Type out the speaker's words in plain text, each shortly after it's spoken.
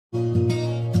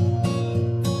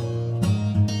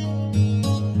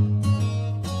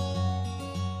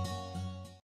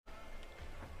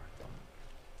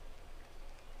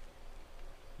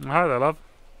Hi there, love.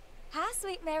 Hi,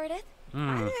 sweet Meredith.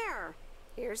 Hi there.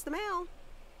 Here's the mail.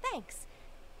 Thanks.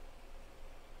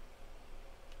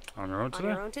 On your own today?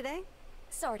 On your own today?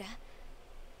 Sorta.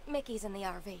 Mickey's in the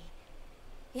RV.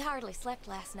 He hardly slept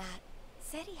last night.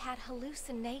 Said he had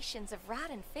hallucinations of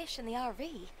riding fish in the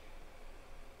RV.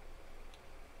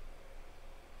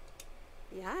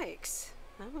 Yikes.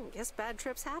 I guess bad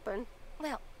trips happen.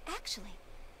 Well, actually,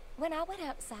 when I went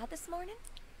outside this morning,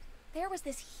 there was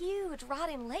this huge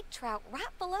rotting lake trout right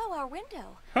below our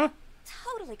window. Huh?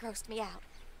 Totally grossed me out.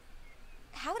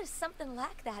 How does something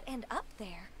like that end up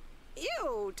there?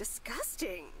 Ew,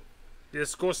 disgusting.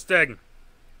 Disgusting.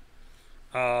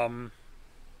 I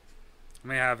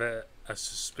may have a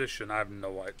suspicion. I have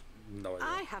no idea.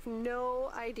 I have no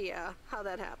idea how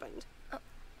that happened.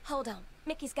 Hold on.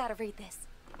 Mickey's gotta read this.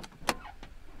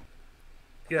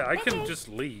 Yeah, I can Mickey! just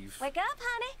leave. Wake up,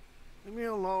 honey. Leave me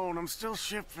alone. I'm still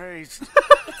shit-faced.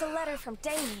 It's a letter from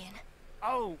Damien.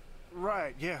 Oh,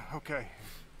 right. Yeah, okay.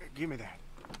 Give me that.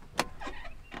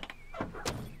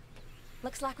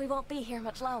 Looks like we won't be here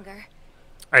much longer.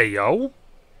 Hey, yo.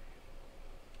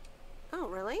 Oh,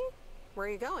 really? Where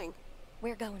are you going?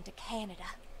 We're going to Canada.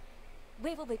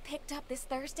 We will be picked up this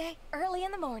Thursday, early in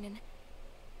the morning.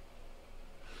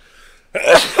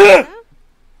 Yeah?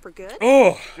 For good?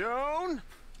 Oh. Joan?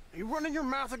 Are you running your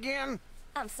mouth again?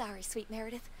 I'm sorry, sweet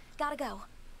Meredith. Gotta go.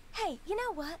 Hey, you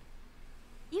know what?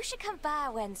 You should come by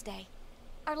Wednesday.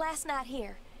 Our last night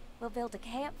here. We'll build a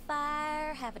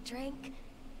campfire, have a drink,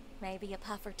 maybe a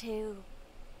puff or two.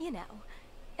 You know.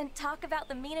 And talk about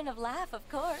the meaning of life, of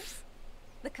course.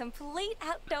 The complete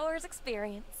outdoors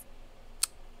experience.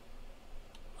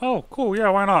 Oh, cool. Yeah,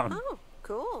 why not? Oh,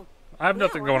 cool. I have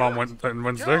nothing why going on not? on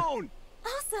Wednesday. Joan!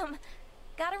 Awesome.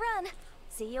 Gotta run.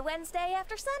 See you Wednesday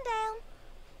after sundown.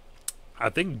 I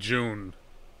think June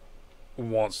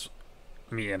wants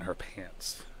me in her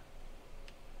pants.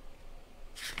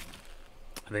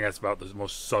 I think that's about the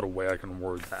most subtle way I can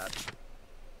word that.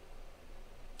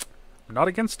 I'm not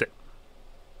against it.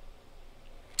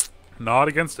 Not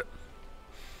against it.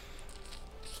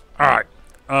 Alright.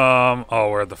 Oh,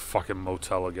 we're at the fucking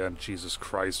motel again. Jesus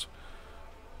Christ.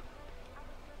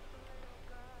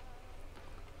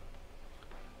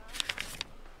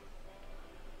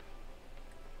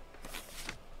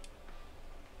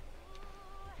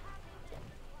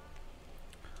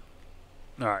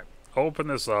 Alright. Open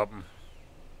this up.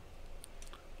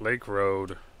 Lake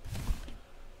Road.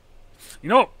 You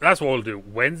know, that's what we'll do.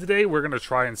 Wednesday, we're going to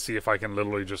try and see if I can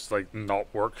literally just, like, not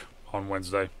work on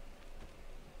Wednesday.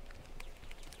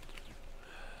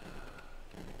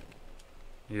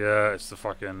 Yeah, it's the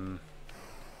fucking...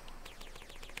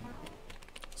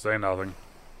 Say nothing.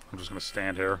 I'm just going to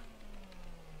stand here.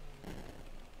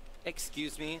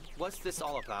 Excuse me, what's this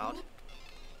all about?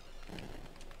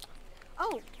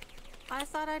 Oh, I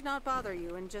thought I'd not bother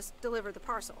you and just deliver the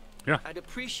parcel. Yeah. I'd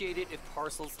appreciate it if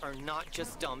parcels are not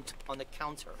just dumped on the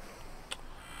counter.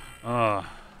 I'd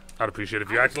appreciate it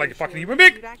if you I'd acted like a fucking appreciate human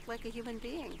being. You'd act like a human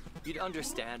being. You'd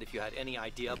understand if you had any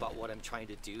idea about what I'm trying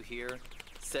to do here.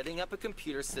 Setting up a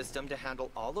computer system to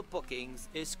handle all the bookings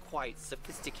is quite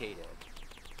sophisticated.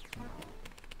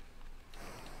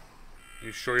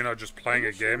 You sure you're not just playing Are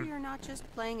a you sure game? you're not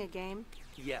just playing a game?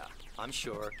 Yeah, I'm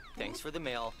sure. Thanks for the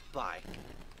mail. Bye.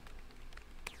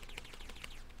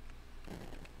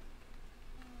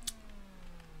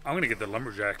 I'm gonna get the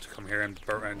lumberjack to come here and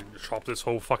chop this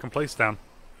whole fucking place down.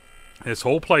 This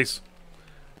whole place.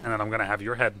 And then I'm gonna have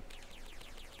your head.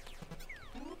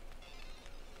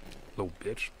 Little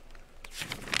bitch.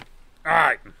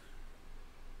 Alright.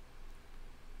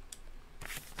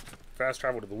 Fast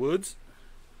travel to the woods.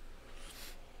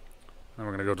 Then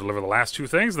we're gonna go deliver the last two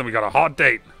things, then we got a hot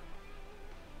date.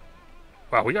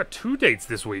 Wow, we got 2 dates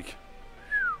this week.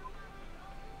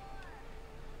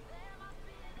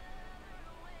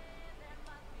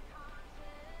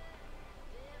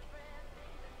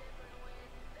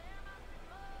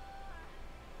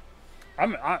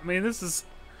 I mean, this is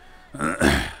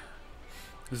this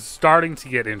is starting to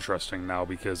get interesting now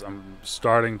because I'm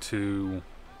starting to.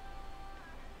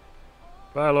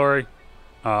 Bye, Lori.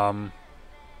 All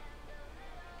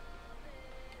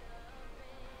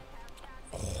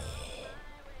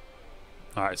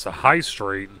right, so High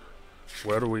Street.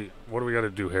 What do we got to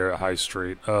do here at High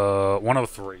Street?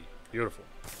 103. Beautiful.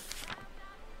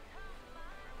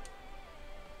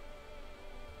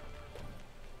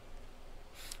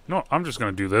 No, I'm just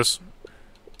gonna do this.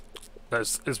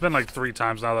 It's been like 3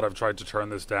 times now that I've tried to turn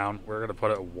this down. We're gonna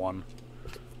put it at 1.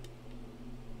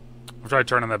 I've tried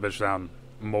turning that bitch down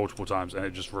multiple times and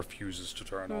it just refuses to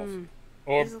turn off.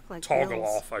 Or These look like toggle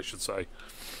wheels. off, I should say.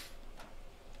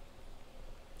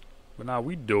 But now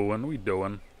we doing.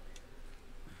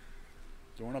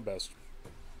 Doing our best.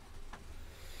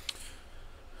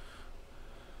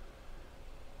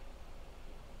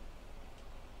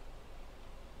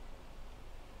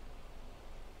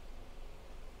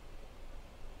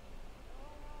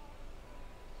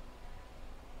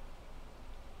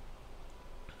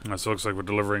 So it looks like we're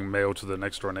delivering mail to the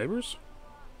next door neighbors.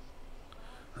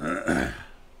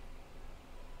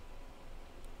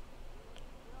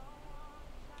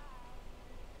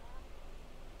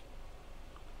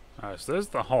 Alright, so there's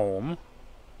the home.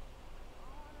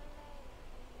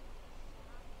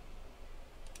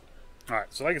 Alright,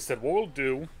 so like I said, what we'll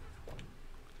do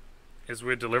is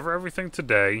we'll deliver everything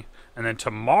today, and then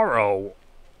tomorrow...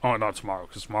 Oh, not tomorrow,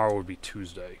 because tomorrow would be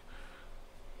Tuesday.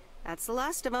 That's the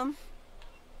last of them.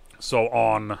 So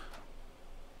on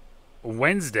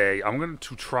Wednesday, I'm going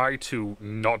to try to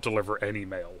not deliver any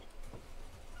mail.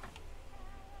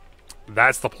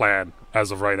 That's the plan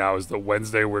as of right now, is that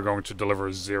Wednesday we're going to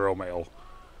deliver 0 mail.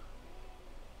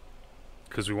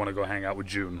 Because we want to go hang out with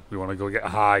June. We want to go get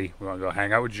high. We want to go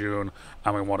hang out with June.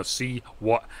 And we want to see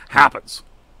what happens.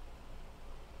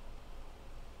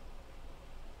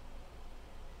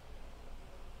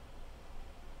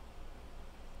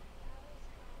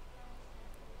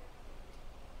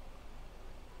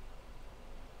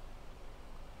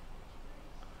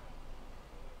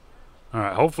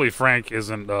 Alright, hopefully Frank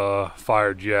isn't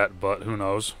fired yet, but who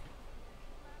knows.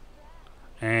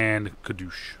 And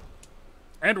kadoosh.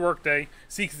 End workday.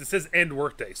 See, because it says end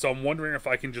workday, so I'm wondering if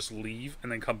I can just leave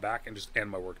and then come back and just end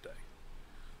my workday.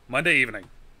 Monday evening.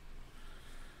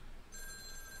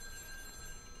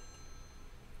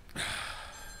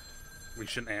 We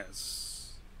shouldn't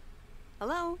answer.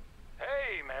 Hello?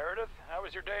 Hey, Meredith. How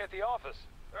was your day at the office?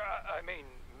 I mean,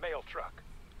 mail truck.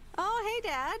 Oh, hey,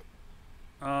 Dad.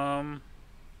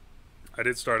 I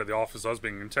did start at the office. I was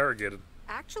being interrogated.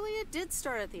 Actually, it did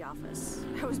start at the office.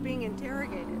 I was being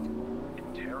interrogated.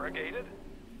 Interrogated?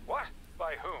 What?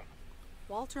 By whom?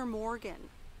 Walter Morgan,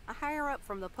 a higher-up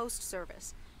from the Post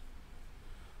Service.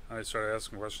 I started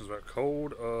asking questions about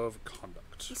code of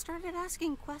conduct. He started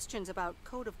asking questions about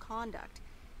code of conduct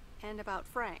and about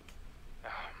Frank.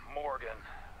 Morgan,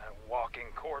 that walking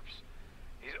corpse.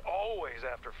 He's always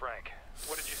after Frank.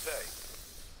 What did you say?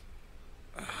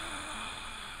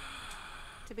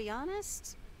 To be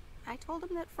honest, I told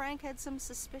him that Frank had some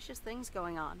suspicious things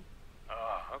going on.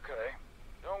 Oh, okay.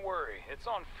 Don't worry, it's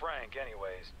on Frank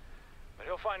anyways. But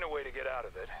he'll find a way to get out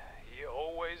of it. He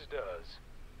always does.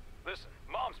 Listen,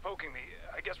 Mom's poking me.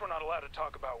 I guess we're not allowed to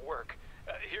talk about work.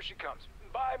 Here she comes.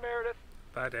 Bye, Meredith.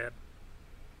 Bye, Dad.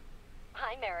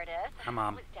 Hi, Meredith. Hi,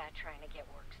 Mom. Was Dad trying to get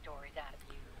work stories out of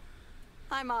you?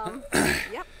 Hi, Mom.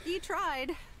 Yep, he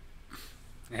tried.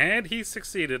 And he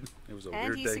succeeded. It was a weird day.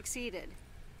 And he succeeded.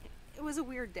 It was a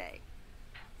weird day.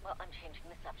 Well, I'm changing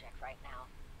the subject right now.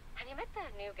 Have you met the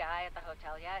new guy at the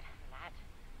hotel yet? Matt?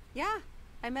 Yeah,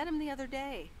 I met him the other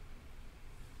day.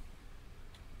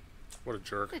 What a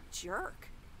jerk. What a jerk.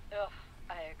 Ugh,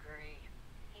 I agree.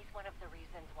 He's one of the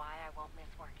reasons why I won't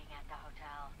miss working at the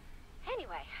hotel.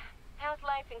 Anyway, how's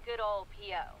life in good old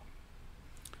P.O.?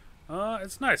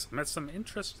 It's nice. I met some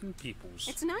interesting peoples.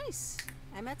 It's nice.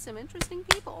 I met some interesting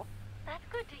people. That's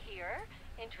good to hear.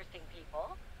 Interesting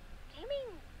people. Do you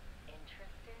mean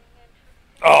interesting?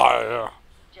 Oh, yeah.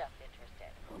 Just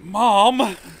interested. Mom!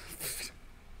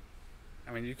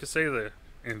 I mean, you could say the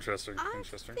interesting. I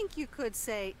think you could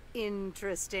say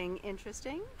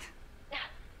interesting.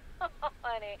 Oh,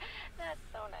 honey, that's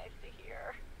so nice to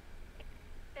hear.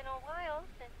 It's been a while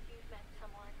since you've met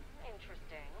someone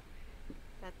interesting.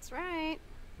 That's right.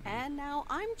 And now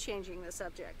I'm changing the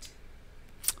subject.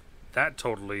 That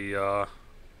totally,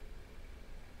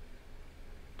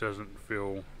 doesn't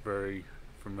feel very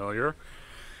familiar.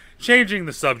 Changing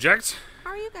the subject.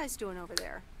 How are you guys doing over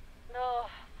there? Oh,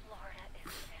 Florida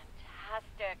is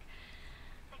fantastic.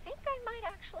 I think I might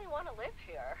actually want to live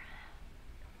here.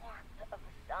 The warmth of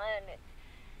the sun, it's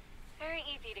very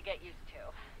easy to get used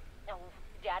to. Oh,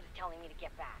 Dad is telling me to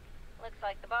get back. Looks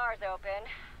like the bar's open.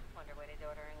 Wonder what he's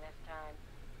ordering this time.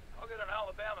 I'll get an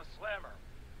Alabama Slammer.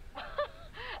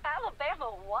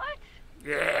 Alabama what?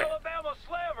 Yeah. Alabama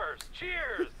Slammers!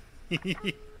 Cheers!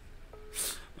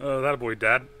 Oh, that boy,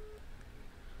 Dad.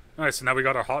 Alright, so now we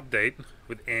got our hot date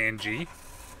with Angie.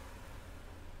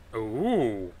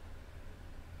 Ooh.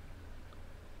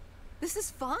 This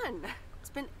is fun. It's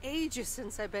been ages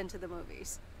since I've been to the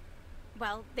movies.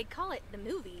 Well, they call it the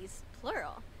movies,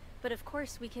 plural. But of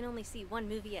course, we can only see one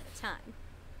movie at a time.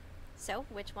 So,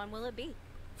 which one will it be?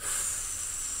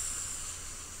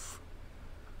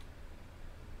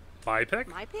 My pick?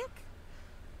 My pick?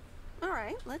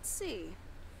 Alright, let's see.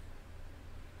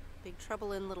 Big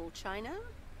Trouble in Little China,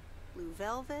 Blue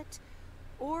Velvet,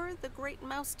 or The Great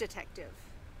Mouse Detective?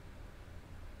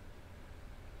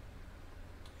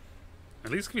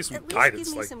 At least give me some At least guidance.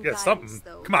 give me Like, some yeah, guidance, something.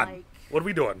 though, Come on. like- What are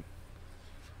we doing?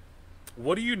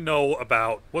 What do you know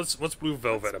about what's Blue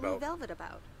Velvet What's Blue about? Velvet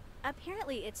about?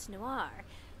 Apparently, it's noir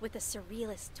with a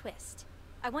surrealist twist.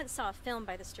 I once saw a film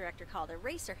by this director called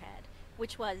Eraserhead,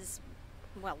 which was,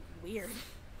 well, weird.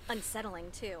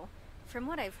 Unsettling, too. From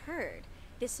what I've heard,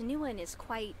 this new one is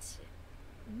quite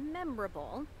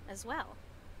memorable as well.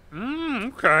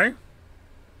 Okay.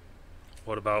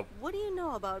 What about... What do you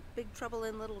know about Big Trouble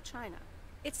in Little China?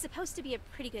 It's supposed to be a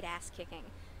pretty good ass-kicking.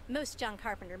 Most John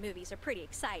Carpenter movies are pretty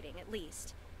exciting, at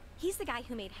least. He's the guy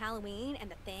who made Halloween and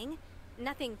The Thing.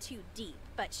 Nothing too deep,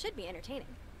 but should be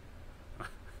entertaining.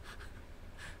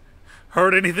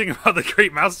 Heard anything about the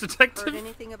Great Mouse Detective? Heard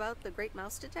anything about The Great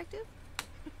Mouse Detective?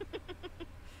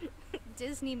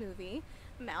 Disney movie,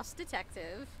 Mouse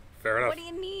Detective. Fair enough. What do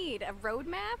you need? A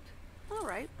roadmap? All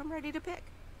right, I'm ready to pick.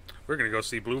 We're gonna go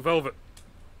see Blue Velvet.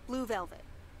 Blue Velvet.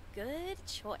 Good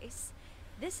choice.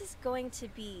 This is going to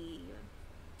be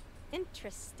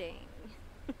interesting.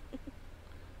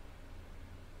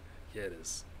 Yeah, it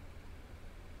is.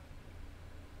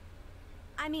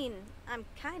 I mean, I'm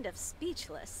kind of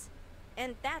speechless.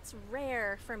 And that's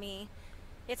rare for me.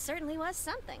 It certainly was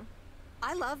something.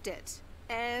 I loved it,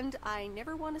 and I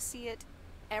never want to see it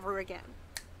ever again.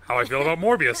 How I feel about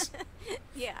Morbius.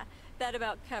 Yeah, that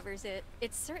about covers it.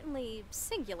 It's certainly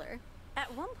singular.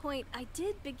 At one point, I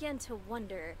did begin to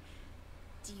wonder,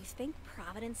 do you think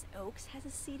Providence Oaks has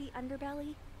a seedy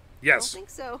underbelly? Yes. Don't think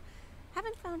so.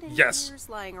 Haven't found any Yes. ears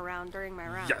lying around during my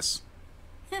rounds. Yes.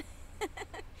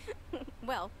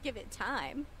 Well, give it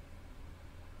time.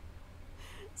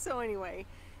 So anyway,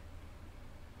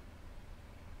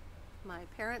 my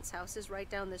parents' house is right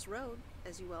down this road,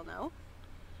 as you well know.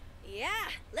 Yeah,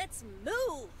 let's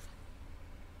move!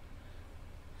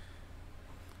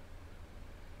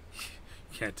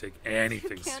 You can't take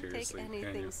anything You can't seriously. take can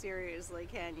anything you? seriously,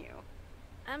 can you?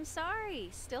 I'm sorry,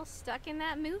 still stuck in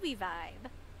that movie vibe.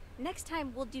 Next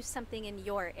time, we'll do something in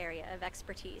your area of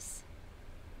expertise.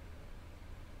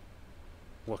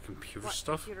 What, computer What,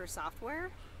 stuff? computer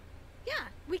software? Yeah,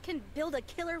 we can build a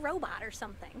killer robot or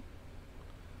something.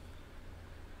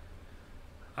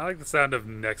 I like the sound of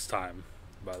next time,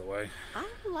 by the way. I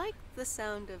like the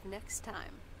sound of next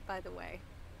time, by the way.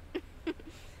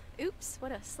 Oops,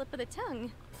 what a slip of the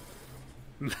tongue.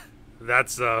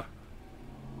 That's,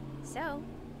 So,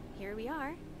 here we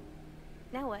are.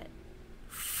 Now what?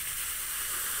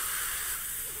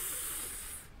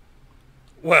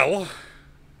 well,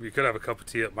 we could have a cup of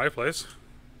tea at my place.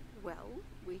 Well,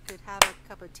 we could have a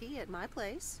cup of tea at my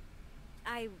place.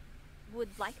 I would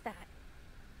like that.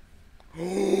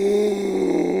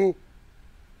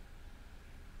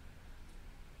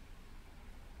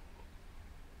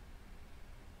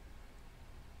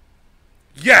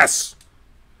 Yes!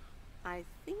 I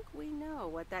think we know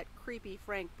what that creepy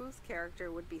Frank Booth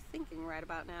character would be thinking right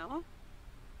about now.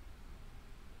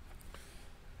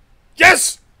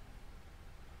 Yes!